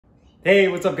Hey,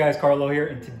 what's up guys, Carlo here,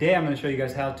 and today I'm going to show you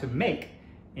guys how to make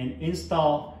and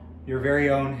install your very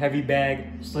own heavy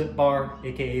bag slip bar,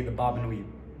 aka the bob and weave.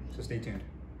 So stay tuned.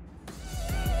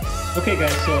 Okay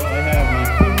guys, so I have my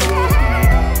pool noodles, my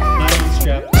nylon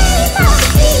strap, and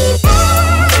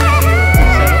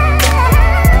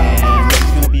this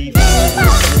is going to be for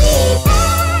your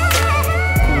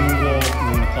pool noodle, you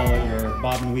want to call it your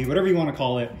bob and weave, whatever you want to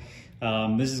call it.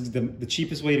 This is the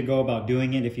cheapest way to go about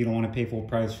doing it if you don't want to pay full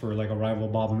price for like a rival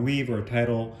bob and weave or a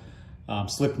title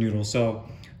slip noodle. So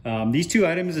these two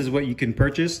items is what you can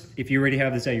purchase. If you already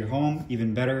have this at your home,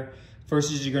 even better.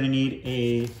 First is you're going to need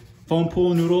a foam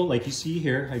pool noodle like you see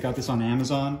here. I got this on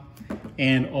Amazon.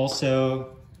 And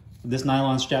also this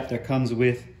nylon strap that comes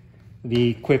with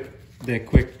the quick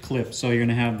clip. So you're going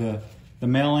to have the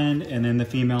male end and then the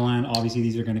female end. Obviously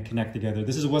these are going to connect together.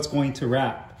 This is what's going to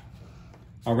wrap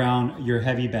around your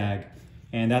heavy bag,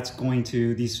 and that's going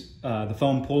to the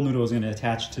foam pool noodle is going to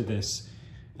attach to this.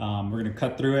 We're going to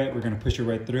cut through it, we're going to push it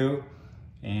right through,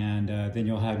 and then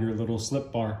you'll have your little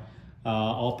slip bar.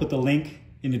 I'll put the link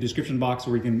in the description box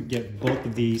where you can get both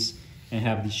of these and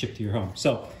have these shipped to your home.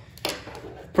 So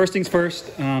first things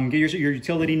first, get your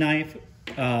utility knife.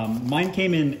 Mine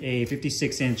came in a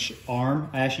 56-inch arm.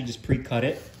 I actually just pre-cut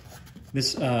it.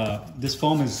 This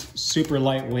foam is super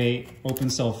lightweight, open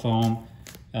cell foam.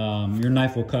 Your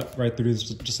knife will cut right through this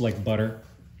just like butter.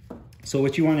 So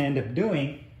what you want to end up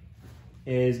doing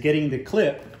is getting the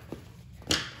clip.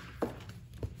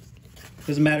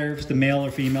 Doesn't matter if it's the male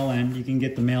or female end, you can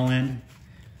get the male end.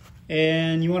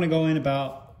 And you want to go in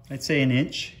about, I'd say, an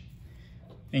inch.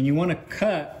 And you want to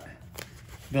cut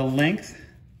the length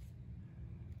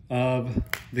of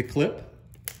the clip.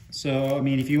 So, I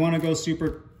mean, if you want to go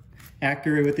super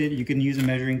accurate with it, you can use a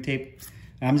measuring tape.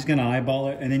 I'm just gonna eyeball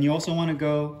it. And then you also wanna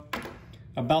go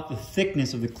about the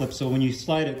thickness of the clip, so when you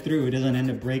slide it through, it doesn't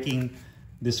end up breaking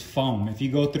this foam. If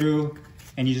you go through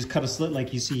and you just cut a slit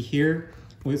like you see here,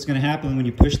 what's gonna happen when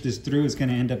you push this through is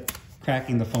gonna end up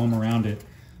cracking the foam around it.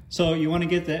 So you wanna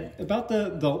get that about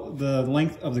the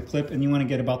length of the clip, and you wanna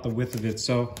get about the width of it.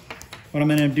 So what I'm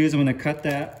gonna do is I'm gonna cut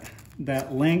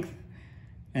that length,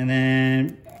 and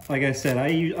then, like I said,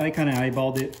 I kinda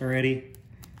eyeballed it already.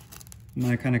 I'm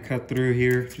gonna kind of cut through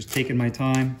here, just taking my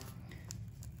time,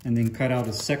 and then cut out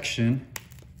a section.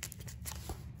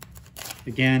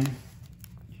 Again,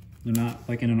 you're not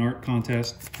like in an art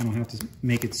contest. I don't have to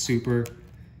make it super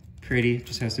pretty, it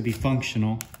just has to be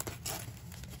functional.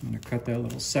 I'm gonna cut that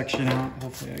little section out.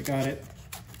 Hopefully I got it.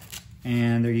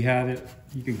 And there you have it.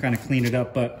 You can kind of clean it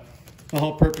up, but the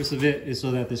whole purpose of it is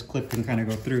so that this clip can kind of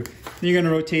go through. Then you're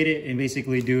gonna rotate it and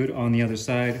basically do it on the other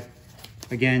side.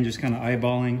 Again, just kind of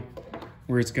eyeballing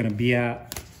where it's going to be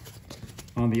at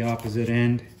on the opposite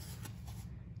end,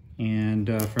 and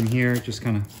from here just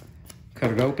kind of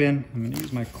cut it open. I'm going to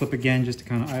use my clip again just to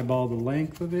kind of eyeball the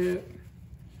length of it.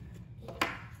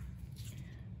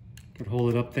 Could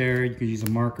hold it up there, you could use a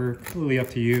marker, completely up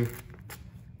to you.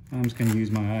 I'm just going to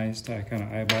use my eyes to kind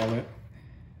of eyeball it,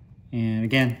 and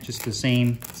again just the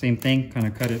same thing, kind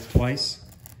of cut it twice,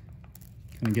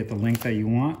 kind of get the length that you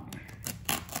want.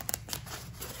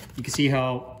 You can see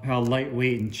how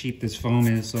lightweight and cheap this foam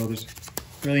is, so there's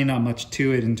really not much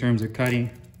to it in terms of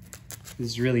cutting. This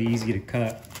is really easy to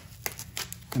cut.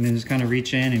 And then just kind of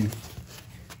reach in, and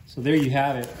so there you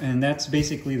have it. And that's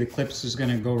basically the clip's just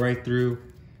gonna go right through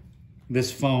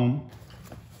this foam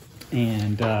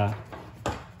and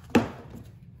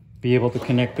be able to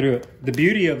connect through it. The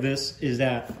beauty of this is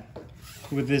that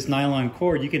with this nylon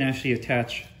cord, you can actually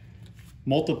attach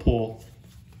multiple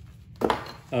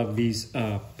of these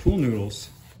pool noodles.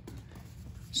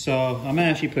 So I'm gonna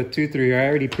actually put 2, 3. I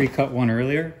already pre-cut one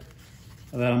earlier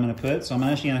that I'm gonna put. So I'm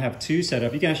actually gonna have 2 set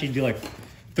up. You can actually do like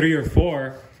 3 or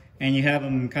 4, and you have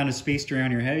them kind of spaced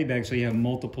around your heavy bag, so you have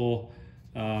multiple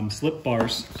slip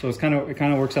bars. So it kind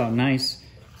of works out nice.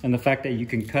 And the fact that you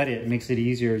can cut it makes it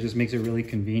easier. It just makes it really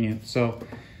convenient. So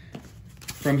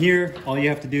from here, all you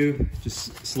have to do is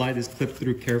just slide this clip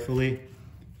through carefully.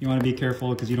 You want to be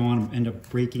careful because you don't want to end up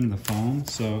breaking the foam.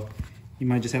 So you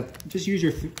might just use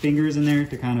your fingers in there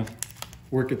to kind of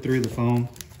work it through the foam.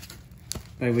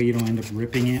 That way you don't end up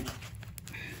ripping it.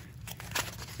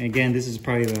 And again, this is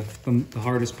probably the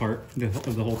hardest part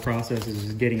of the whole process, is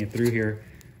just getting it through here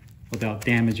without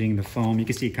damaging the foam. You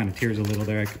can see it kind of tears a little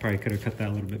there. I probably could have cut that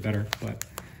a little bit better, but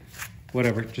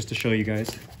whatever, just to show you guys.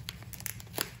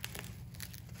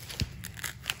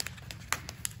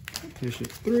 Push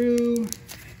it through.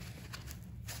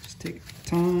 Take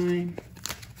time.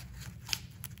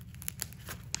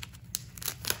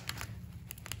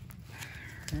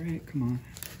 All right, come on.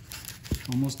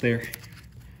 Almost there.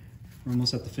 We're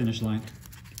almost at the finish line.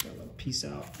 Get that little piece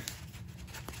out.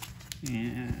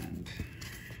 And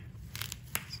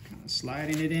just kind of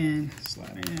sliding it in,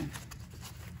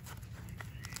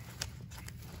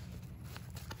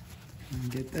 And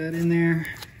get that in there.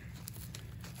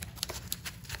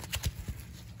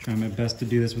 Trying my best to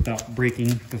do this without breaking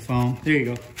the foam. There you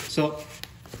go. So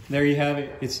there you have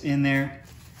it, it's in there.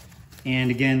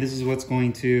 And again, this is what's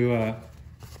going to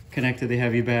connect to the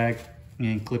heavy bag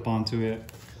and clip onto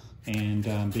it. And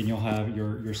then you'll have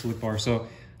your slip bar. So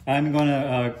I'm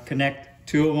gonna connect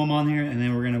 2 of them on here, and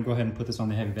then we're gonna go ahead and put this on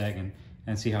the heavy bag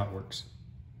and see how it works.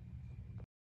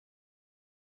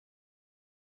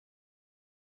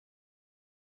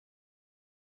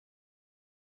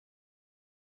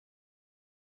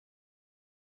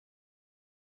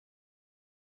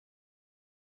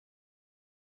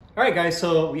 All right, guys,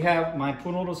 so we have my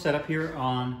pool noodle set up here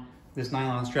on this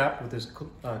nylon strap with this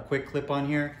quick clip on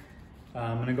here.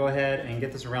 I'm gonna go ahead and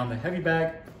get this around the heavy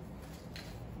bag,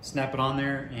 snap it on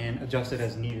there, and adjust it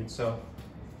as needed. So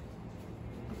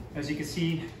as you can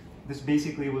see, this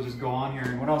basically will just go on here.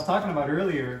 And what I was talking about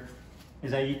earlier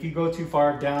is that if you go too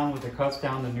far down with the cuts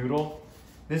down the noodle,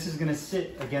 this is gonna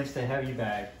sit against the heavy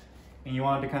bag, and you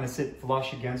want it to kind of sit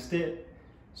flush against it.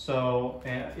 So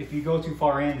if you go too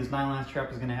far in, this nylon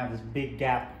strap is going to have this big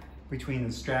gap between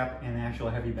the strap and the actual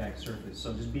heavy bag surface.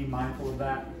 So just be mindful of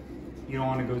that. You don't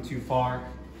want to go too far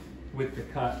with the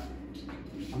cut.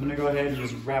 I'm going to go ahead and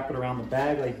just wrap it around the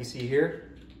bag like you see here.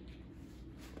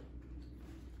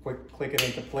 Click it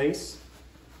into place.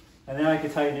 And then I can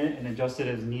tighten it and adjust it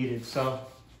as needed. So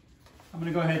I'm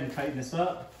going to go ahead and tighten this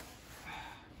up.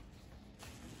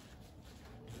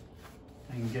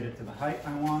 I can get it to the height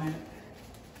I want it.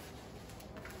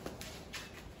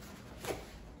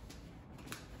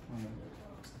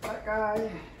 That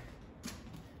guy,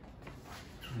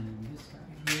 and this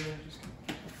guy here, just gonna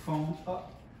keep the foam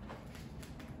up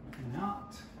and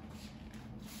out.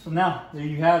 So now, there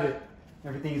you have it.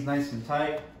 Everything is nice and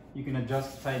tight. You can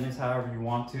adjust the tightness however you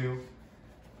want to.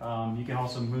 You can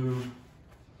also move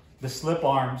the slip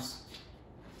arms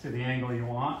to the angle you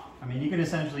want. I mean, you can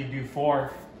essentially do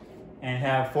 4 and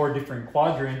have 4 different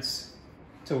quadrants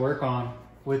to work on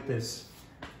with this.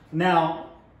 Now,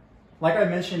 like I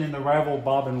mentioned in the rival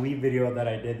bob and weave video that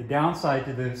I did, the downside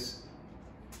to this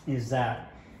is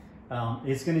that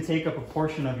it's going to take up a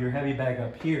portion of your heavy bag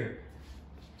up here.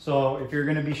 So if you're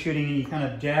going to be shooting any kind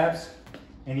of jabs,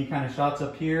 any kind of shots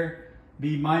up here,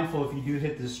 be mindful if you do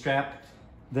hit the strap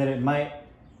that it might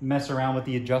mess around with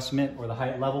the adjustment or the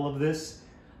height level of this.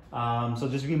 So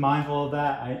just be mindful of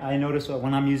that. I notice that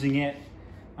when I'm using it,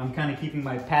 I'm kind of keeping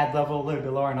my pad level a little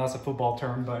bit lower. I know it's a football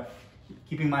term, but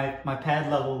keeping my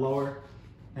pad level lower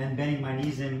and bending my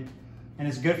knees in. And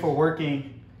it's good for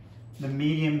working the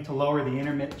medium to lower, the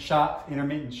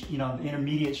intermittent, you know, the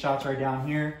intermediate shots right down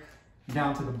here,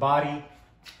 down to the body.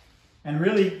 And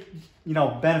really, you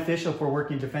know, beneficial for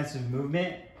working defensive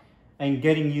movement and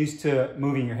getting used to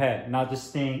moving your head, not just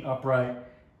staying upright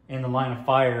in the line of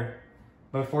fire,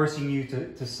 but forcing you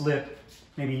to slip,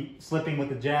 maybe slipping with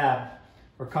the jab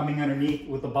or coming underneath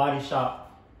with the body shot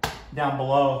down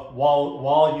below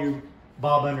while you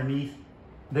bob underneath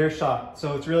their shot.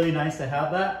 So it's really nice to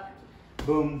have that.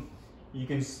 Boom, you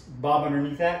can bob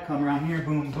underneath that, come around here,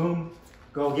 boom, boom,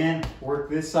 go again, work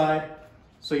this side.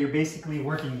 So you're basically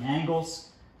working angles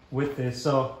with this.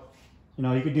 So, you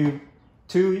know, you could do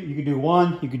 2, you could do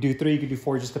 1, you could do 3, you could do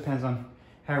 4, it just depends on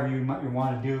however you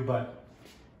want to do. But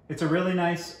it's a really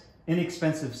nice,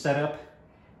 inexpensive setup.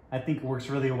 I think it works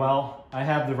really well. I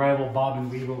have the rival bob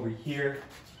and weave over here,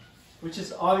 which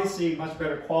is obviously much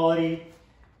better quality.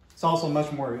 It's also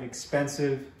much more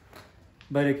expensive,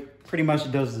 but it pretty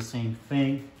much does the same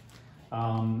thing.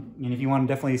 And if you want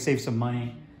to definitely save some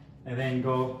money, and then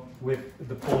go with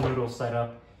the pool noodle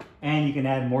setup, and you can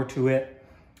add more to it.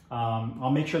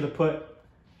 I'll make sure to put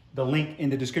the link in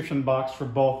the description box for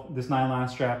both this nylon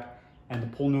strap and the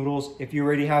pool noodles. If you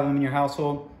already have them in your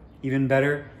household, even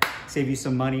better, save you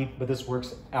some money, but this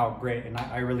works out great, and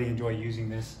I really enjoy using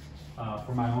this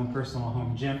for my own personal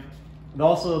home gym. And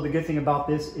also, the good thing about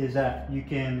this is that you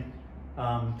can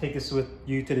take this with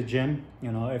you to the gym.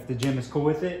 You know, if the gym is cool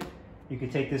with it, you can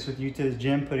take this with you to the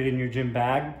gym, put it in your gym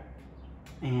bag,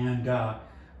 and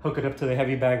hook it up to the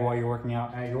heavy bag while you're working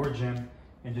out at your gym,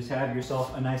 and just have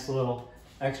yourself a nice little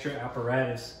extra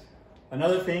apparatus.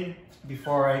 Another thing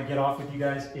before I get off with you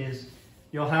guys is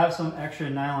you'll have some extra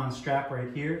nylon strap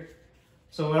right here.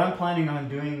 So what I'm planning on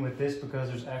doing with this, because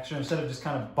there's extra, instead of just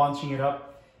kind of bunching it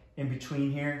up in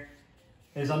between here,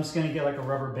 is I'm just gonna get like a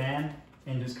rubber band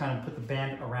and just kind of put the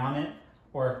band around it,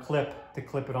 or a clip to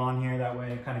clip it on here. That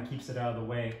way it kind of keeps it out of the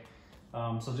way.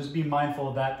 So just be mindful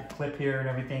of that. The clip here and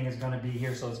everything is going to be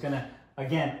here. So it's going to,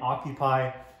 again,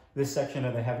 occupy this section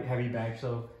of the heavy bag.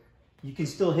 So you can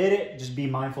still hit it, just be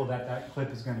mindful that that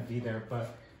clip is going to be there.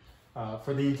 But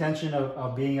for the intention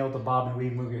of being able to bob and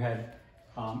weave, move your head,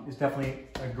 it's definitely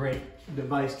a great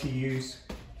device to use.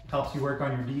 Helps you work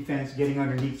on your defense, getting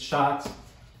underneath shots,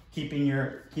 keeping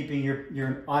your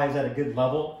eyes at a good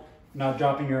level, not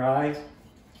dropping your eyes,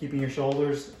 keeping your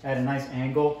shoulders at a nice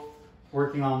angle,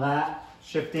 working on that,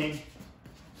 shifting,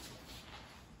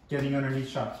 getting underneath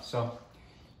shots. So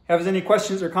if you have any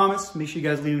questions or comments, make sure you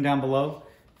guys leave them down below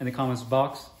in the comments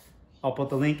box. I'll put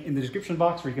the link in the description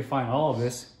box where you can find all of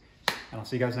this, and I'll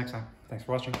see you guys next time. Thanks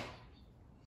for watching.